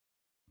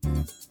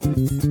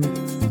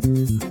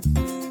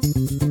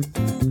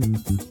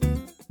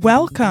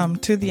Welcome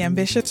to the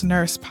Ambitious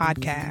Nurse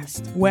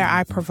Podcast, where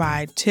I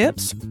provide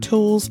tips,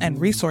 tools,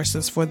 and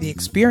resources for the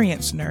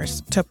experienced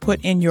nurse to put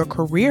in your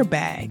career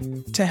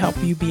bag to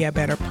help you be a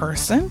better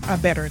person, a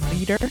better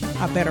leader,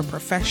 a better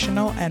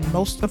professional, and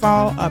most of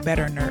all, a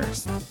better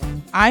nurse.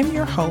 I'm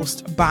your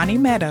host, Bonnie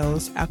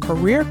Meadows, a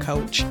career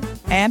coach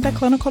and a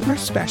clinical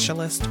nurse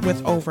specialist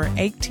with over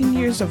 18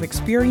 years of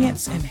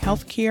experience in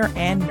healthcare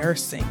and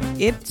nursing.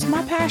 It's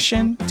my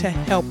passion to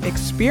help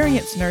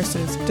experienced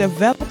nurses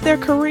develop their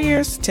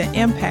careers to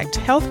impact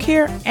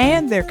healthcare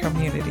and their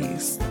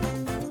communities.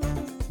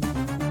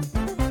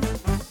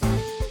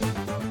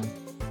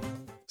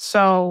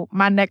 So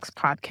my next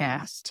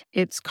podcast,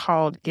 it's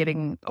called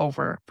Getting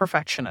Over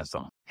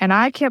Perfectionism. And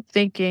I kept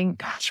thinking,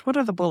 gosh, what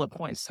are the bullet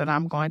points that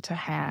I'm going to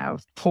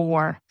have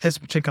for this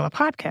particular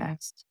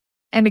podcast?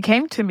 And it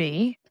came to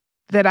me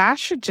that I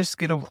should just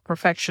get over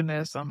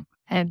perfectionism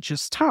and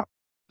just talk.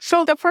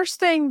 So the first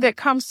thing that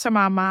comes to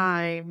my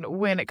mind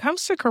when it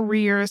comes to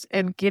careers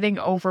and getting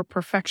over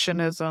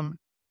perfectionism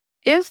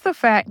is the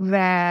fact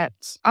that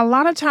a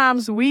lot of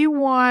times we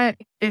want,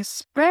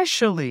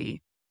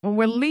 especially when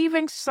we're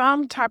leaving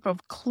some type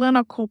of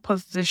clinical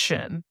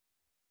position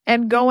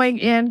and going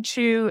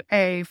into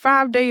a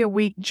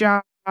 5-day-a-week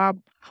job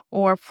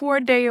or a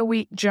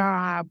 4-day-a-week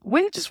job,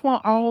 we just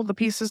want all the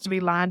pieces to be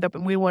lined up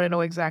and we want to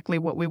know exactly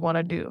what we want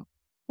to do.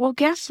 Well,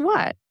 guess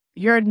what?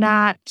 You're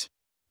not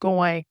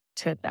going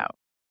to know.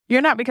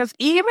 You're not, because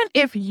even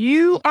if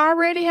you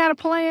already had a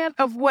plan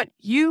of what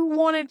you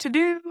wanted to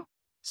do,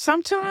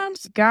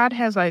 sometimes God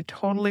has a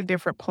totally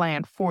different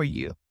plan for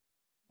you.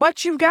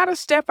 But you've got to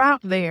step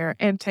out there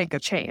and take a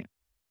chance.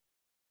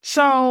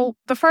 So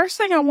the first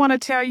thing I want to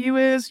tell you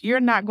is you're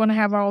not going to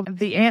have all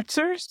the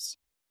answers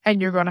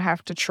and you're going to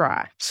have to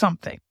try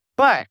something.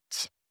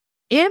 But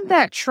in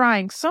that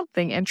trying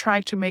something and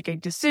trying to make a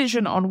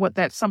decision on what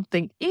that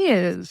something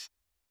is,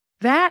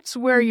 that's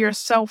where your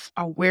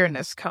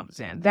self-awareness comes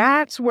in.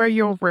 That's where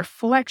your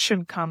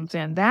reflection comes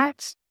in.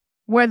 That's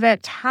where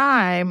that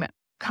time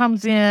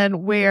comes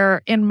in,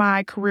 where in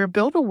my Career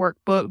Builder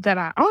workbook that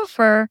I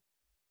offer,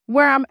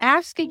 where I'm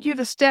asking you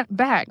to step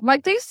back.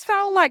 Like, these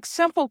sound like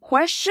simple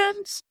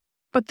questions,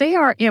 but they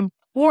are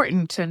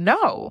important to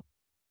know.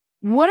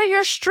 What are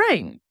your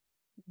strengths?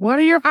 What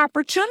are your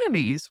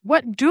opportunities?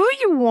 What do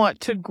you want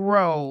to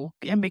grow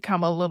and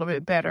become a little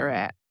bit better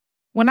at?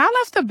 When I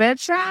left the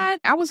bedside,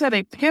 I was at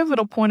a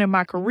pivotal point in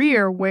my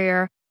career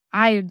where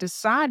I had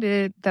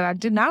decided that I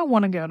did not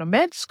want to go to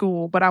med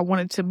school, but I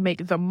wanted to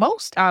make the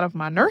most out of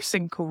my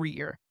nursing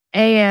career.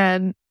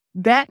 And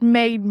that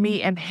made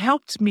me and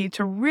helped me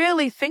to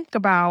really think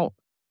about,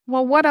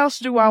 well, what else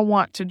do I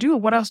want to do?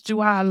 What else do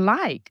I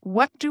like?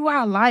 What do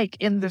I like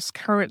in this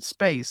current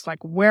space,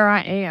 like where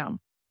I am?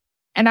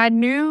 And I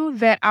knew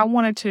that I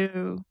wanted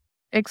to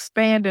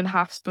expand in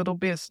hospital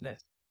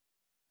business.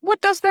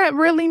 What does that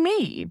really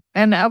mean?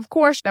 And of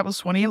course, that was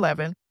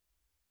 2011.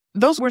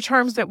 Those were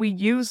terms that we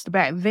used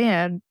back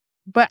then,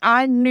 but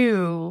I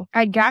knew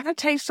I got a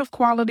taste of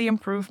quality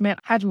improvement.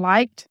 I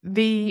liked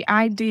the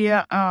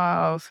idea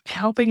of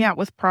helping out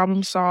with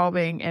problem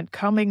solving and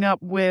coming up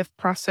with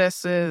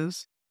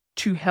processes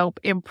to help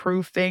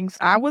improve things.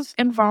 I was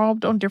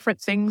involved on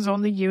different things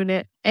on the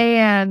unit,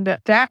 and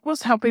that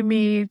was helping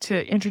me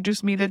to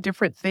introduce me to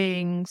different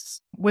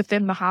things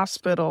within the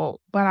hospital.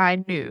 But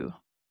I knew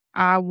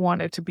I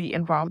wanted to be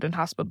involved in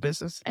hospital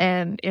business.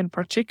 And in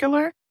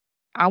particular,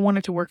 I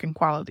wanted to work in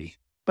quality,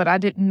 but I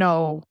didn't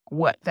know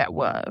what that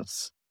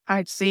was.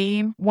 I'd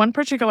seen one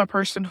particular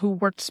person who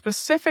worked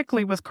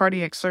specifically with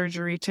cardiac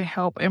surgery to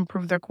help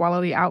improve their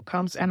quality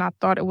outcomes, and I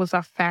thought it was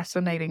a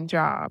fascinating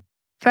job.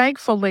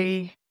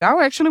 Thankfully,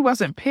 I actually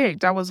wasn't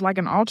picked. I was like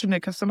an alternate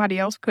because somebody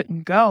else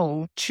couldn't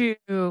go to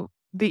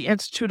the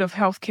Institute of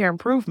Healthcare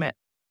Improvement.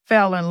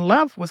 Fell in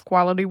love with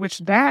quality, which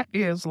that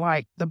is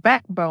like the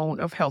backbone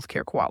of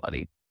healthcare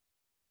quality.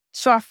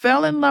 So I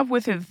fell in love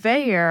with it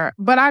there,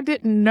 but I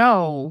didn't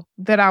know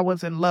that I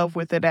was in love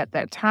with it at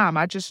that time.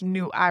 I just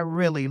knew I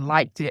really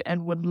liked it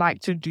and would like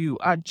to do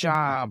a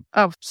job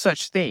of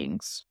such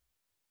things.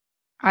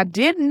 I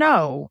did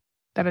know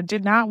that I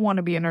did not want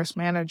to be a nurse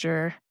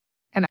manager,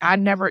 and I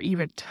never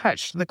even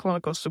touched the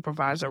clinical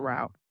supervisor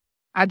route.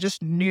 I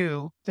just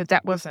knew that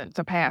that wasn't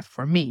the path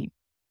for me.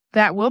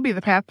 That will be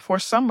the path for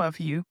some of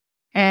you,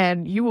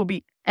 and you will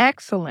be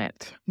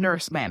excellent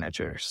nurse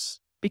managers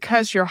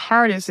because your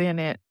heart is in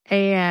it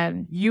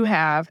and you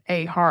have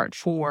a heart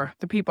for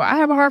the people. I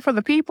have a heart for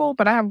the people,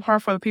 but I have a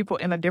heart for the people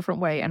in a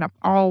different way, and I've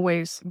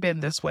always been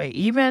this way.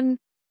 Even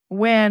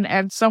when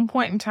at some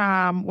point in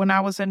time when I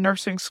was in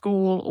nursing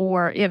school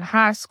or in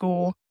high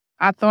school,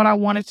 I thought I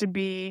wanted to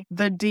be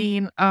the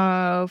dean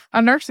of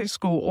a nursing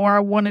school or I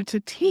wanted to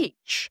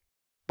teach.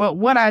 But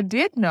what I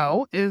did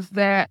know is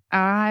that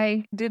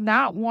I did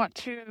not want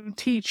to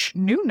teach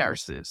new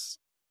nurses.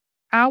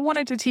 I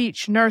wanted to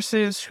teach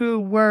nurses who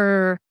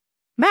were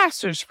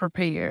master's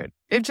prepared.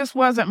 It just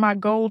wasn't my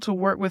goal to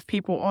work with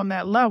people on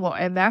that level,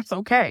 and that's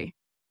okay.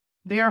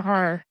 there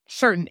are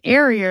certain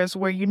areas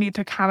where you need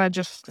to kind of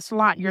just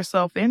slot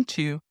yourself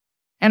into.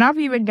 And I've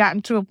even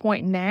gotten to a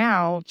point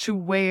now to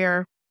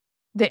where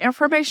the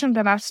information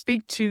that I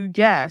speak to,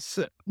 yes,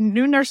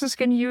 new nurses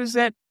can use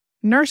it.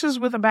 Nurses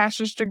with a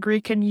bachelor's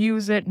degree can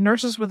use it.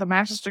 Nurses with a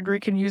master's degree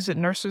can use it.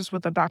 Nurses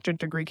with a doctorate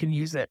degree can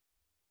use it.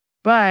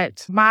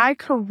 But my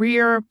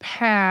career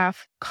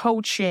path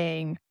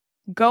coaching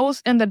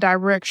goes in the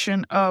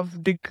direction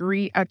of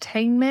degree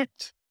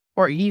attainment,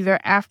 or either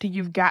after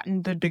you've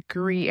gotten the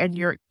degree and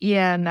you're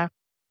in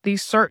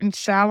these certain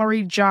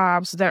salary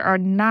jobs that are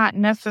not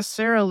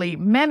necessarily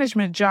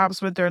management jobs,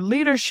 but they're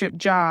leadership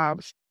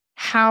jobs.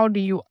 How do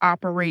you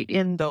operate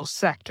in those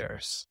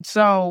sectors?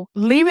 So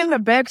leaving the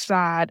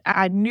bedside,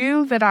 I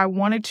knew that I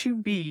wanted to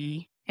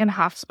be in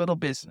hospital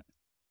business.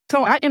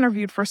 So I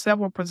interviewed for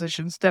several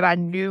positions that I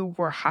knew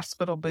were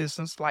hospital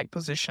business-like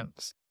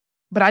positions,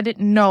 but I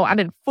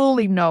didn't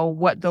fully know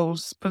what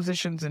those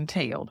positions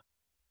entailed.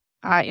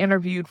 I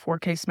interviewed for a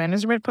case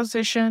management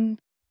position.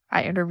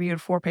 I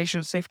interviewed for a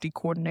patient safety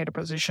coordinator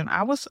position.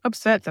 I was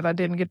upset that I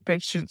didn't get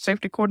patient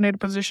safety coordinator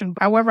position.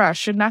 However, I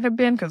should not have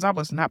been because I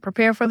was not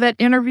prepared for that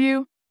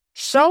interview.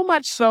 So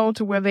much so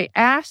to where they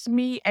asked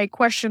me a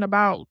question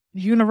about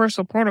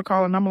universal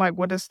protocol, and I'm like,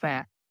 what is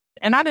that?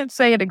 And I didn't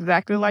say it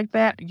exactly like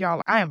that.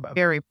 Y'all, I am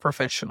very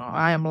professional.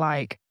 I am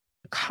like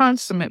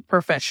consummate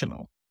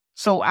professional.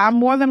 So I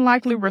more than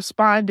likely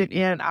responded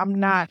in, I'm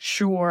not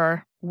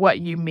sure what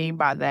you mean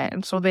by that.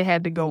 And so they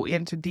had to go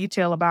into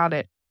detail about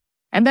it.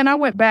 And then I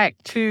went back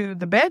to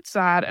the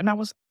bedside and I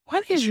was,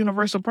 what is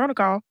universal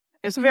protocol?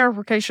 It's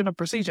verification of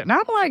procedure. And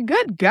I'm like,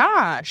 good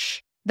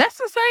gosh, that's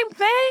the same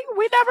thing.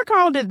 We never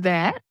called it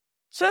that.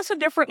 So it's a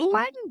different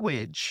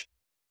language.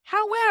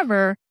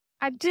 However,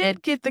 I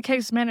did get the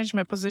case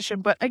management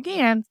position. But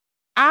again,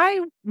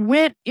 I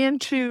went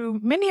into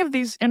many of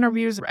these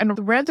interviews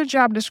and read the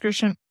job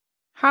description.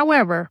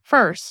 However,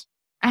 first,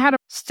 I had a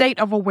state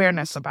of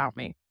awareness about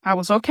me. I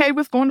was okay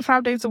with going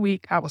 5 days a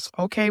week. I was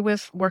okay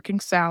with working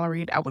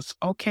salaried. I was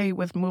okay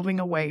with moving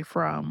away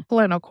from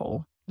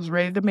clinical. I was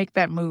ready to make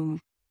that move.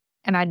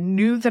 And I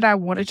knew that I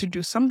wanted to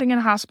do something in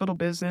hospital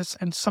business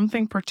and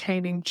something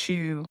pertaining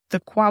to the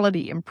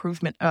quality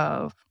improvement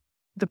of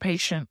the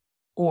patient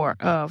or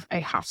of a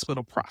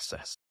hospital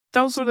process.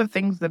 Those are the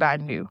things that I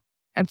knew.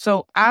 And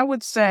so I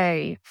would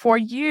say for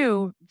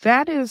you,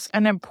 that is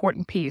an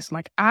important piece.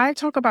 Like I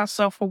talk about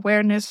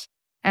self-awareness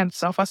and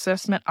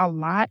self-assessment a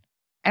lot.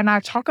 And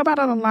I talk about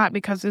it a lot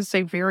because it's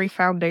a very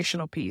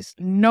foundational piece.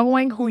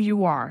 Knowing who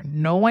you are,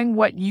 knowing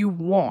what you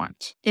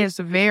want is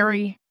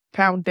very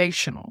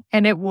foundational.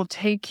 And it will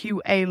take you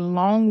a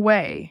long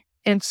way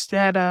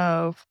instead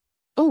of,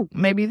 oh,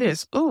 maybe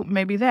this, oh,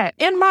 maybe that.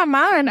 In my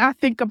mind, I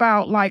think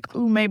about like,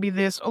 oh, maybe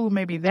this, oh,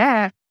 maybe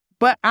that.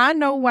 But I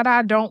know what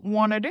I don't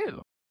want to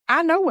do.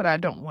 I know what I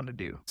don't want to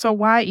do. So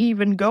why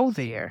even go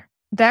there?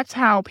 That's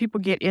how people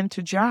get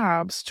into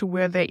jobs to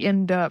where they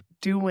end up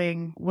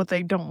doing what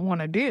they don't want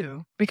to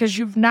do because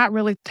you've not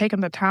really taken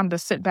the time to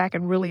sit back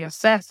and really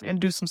assess and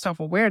do some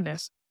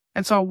self-awareness.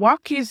 And so I'll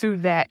walk you through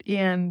that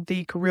in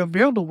the Career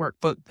Builder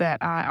workbook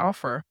that I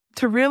offer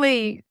to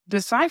really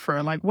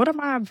decipher, like, what are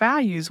my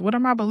values? What are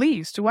my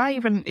beliefs? Do I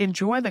even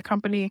enjoy the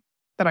company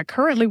that I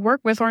currently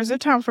work with? Or is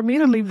it time for me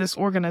to leave this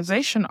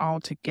organization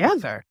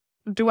altogether?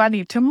 Do I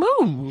need to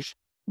move?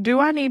 Do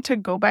I need to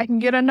go back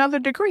and get another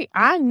degree?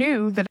 I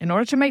knew that in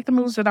order to make the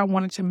moves that I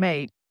wanted to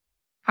make,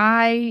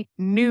 I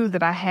knew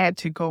that I had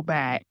to go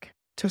back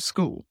to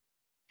school.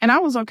 And I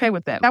was okay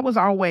with that. That was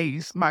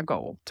always my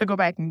goal, to go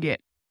back and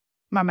get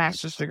my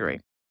master's degree.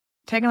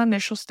 Take an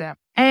initial step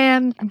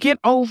and get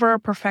over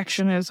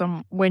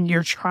perfectionism when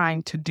you're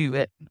trying to do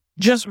it.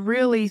 Just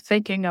really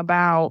thinking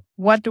about,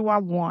 what do I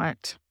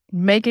want?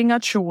 Making a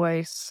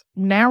choice,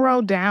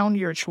 narrow down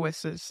your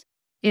choices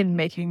in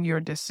making your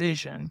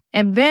decision,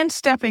 and then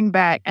stepping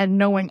back and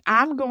knowing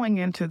I'm going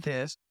into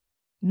this,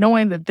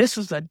 knowing that this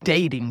is a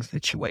dating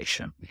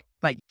situation.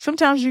 Like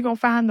sometimes you're going to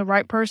find the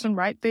right person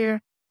right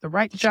there, the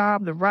right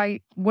job, the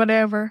right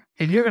whatever,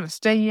 and you're going to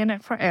stay in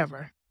it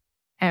forever.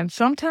 And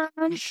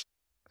sometimes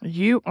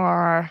you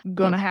are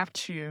going to have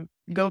to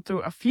go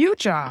through a few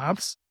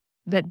jobs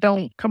that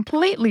don't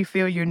completely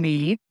fill your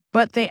need,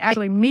 but they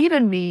actually meet a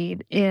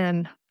need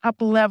in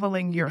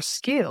up-leveling your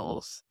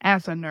skills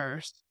as a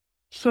nurse,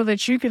 so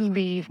that you can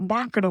be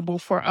marketable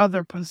for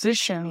other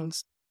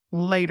positions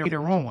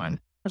later on.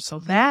 So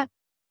that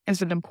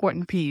is an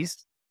important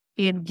piece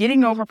in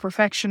getting over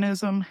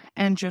perfectionism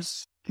and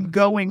just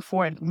going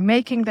for it,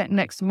 making that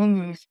next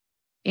move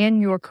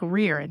in your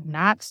career and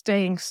not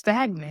staying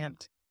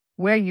stagnant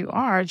where you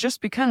are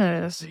just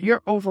because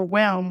you're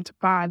overwhelmed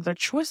by the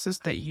choices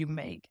that you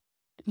make.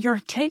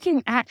 You're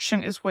taking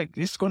action is what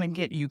is going to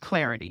get you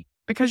clarity,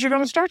 because you're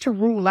going to start to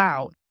rule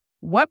out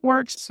what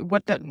works,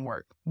 what doesn't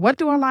work. What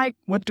do I like?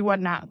 What do I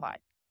not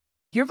like?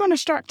 You're going to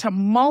start to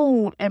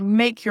mold and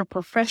make your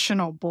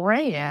professional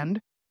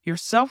brand. Your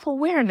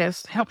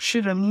self-awareness helps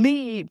you to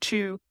lead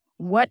to,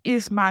 what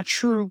is my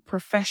true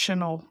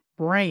professional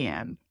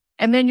brand?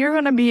 And then you're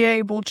going to be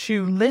able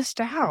to list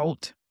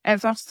out,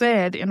 as I've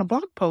said in a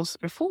blog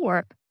post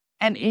before,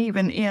 And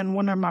even in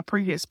one of my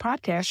previous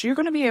podcasts, you're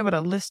going to be able to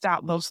list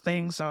out those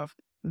things of,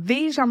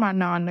 these are my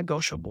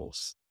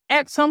non-negotiables.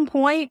 At some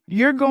point,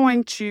 you're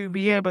going to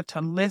be able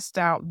to list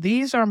out,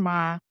 these are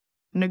my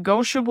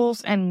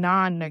negotiables and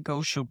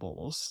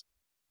non-negotiables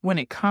when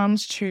it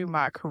comes to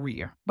my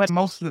career. But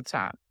most of the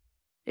time,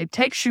 it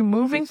takes you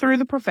moving through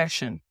the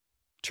profession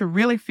to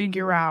really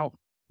figure out,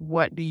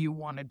 what do you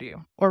want to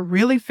do? Or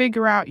really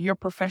figure out your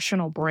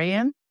professional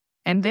brand.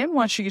 And then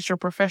once you get your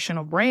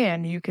professional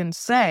brand, you can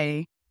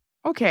say,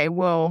 okay,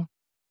 well,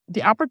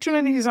 the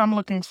opportunities I'm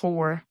looking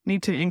for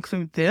need to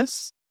include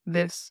this,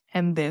 this,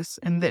 and this,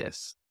 and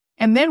this.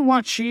 And then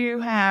once you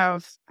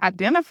have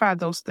identified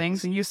those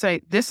things and you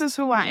say, this is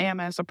who I am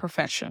as a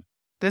profession,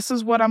 this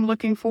is what I'm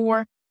looking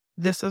for,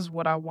 this is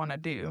what I want to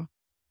do,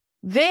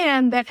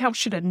 then that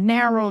helps you to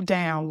narrow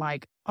down,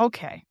 like,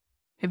 okay,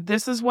 if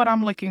this is what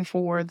I'm looking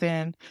for,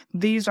 then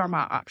these are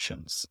my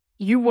options.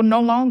 You will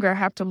no longer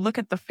have to look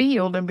at the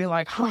field and be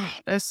like,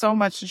 there's so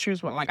much to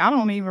choose from. Like, I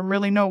don't even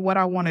really know what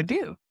I want to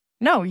do.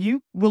 No,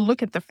 you will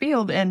look at the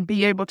field and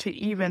be able to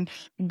even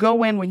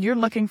go in when you're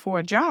looking for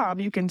a job.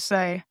 You can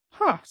say,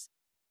 well,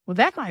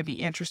 that might be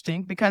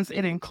interesting because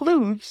it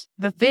includes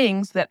the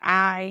things that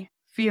I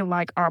feel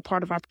like are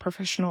part of our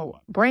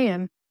professional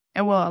brand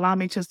and will allow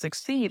me to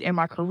succeed in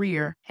my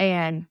career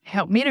and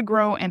help me to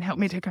grow and help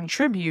me to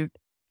contribute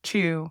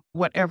to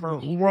whatever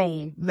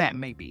role that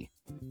may be.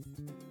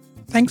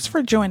 Thanks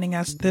for joining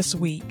us this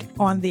week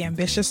on the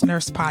Ambitious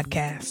Nurse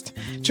Podcast.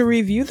 To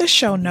review the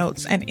show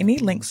notes and any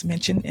links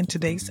mentioned in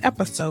today's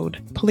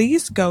episode,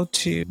 please go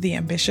to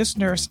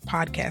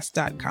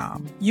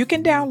theambitiousnursepodcast.com. You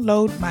can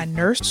download my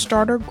Nurse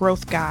Starter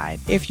Growth Guide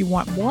if you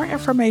want more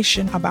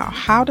information about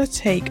how to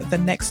take the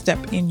next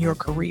step in your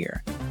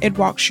career. It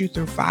walks you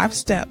through 5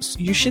 steps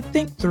you should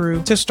think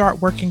through to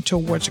start working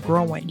towards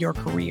growing your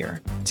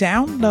career.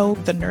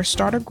 Download the Nurse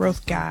Starter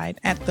Growth Guide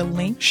at the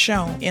link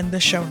shown in the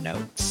show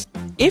notes.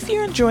 If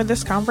you enjoyed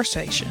this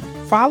conversation,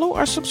 follow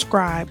or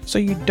subscribe so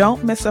you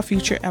don't miss a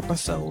future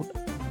episode.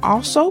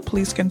 Also,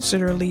 please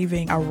consider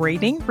leaving a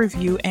rating,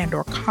 review,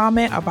 and/or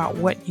comment about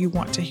what you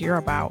want to hear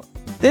about.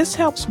 This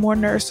helps more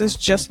nurses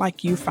just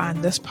like you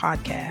find this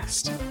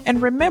podcast.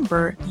 And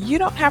remember, you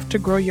don't have to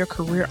grow your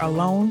career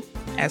alone.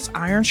 As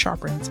iron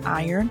sharpens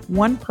iron,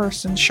 one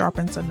person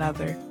sharpens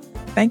another.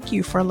 Thank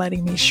you for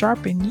letting me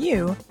sharpen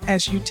you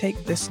as you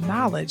take this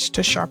knowledge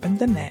to sharpen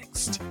the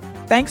next.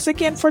 Thanks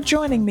again for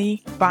joining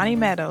me, Bonnie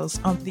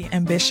Meadows, on the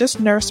Ambitious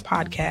Nurse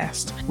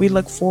Podcast. We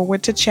look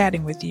forward to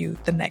chatting with you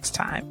the next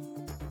time.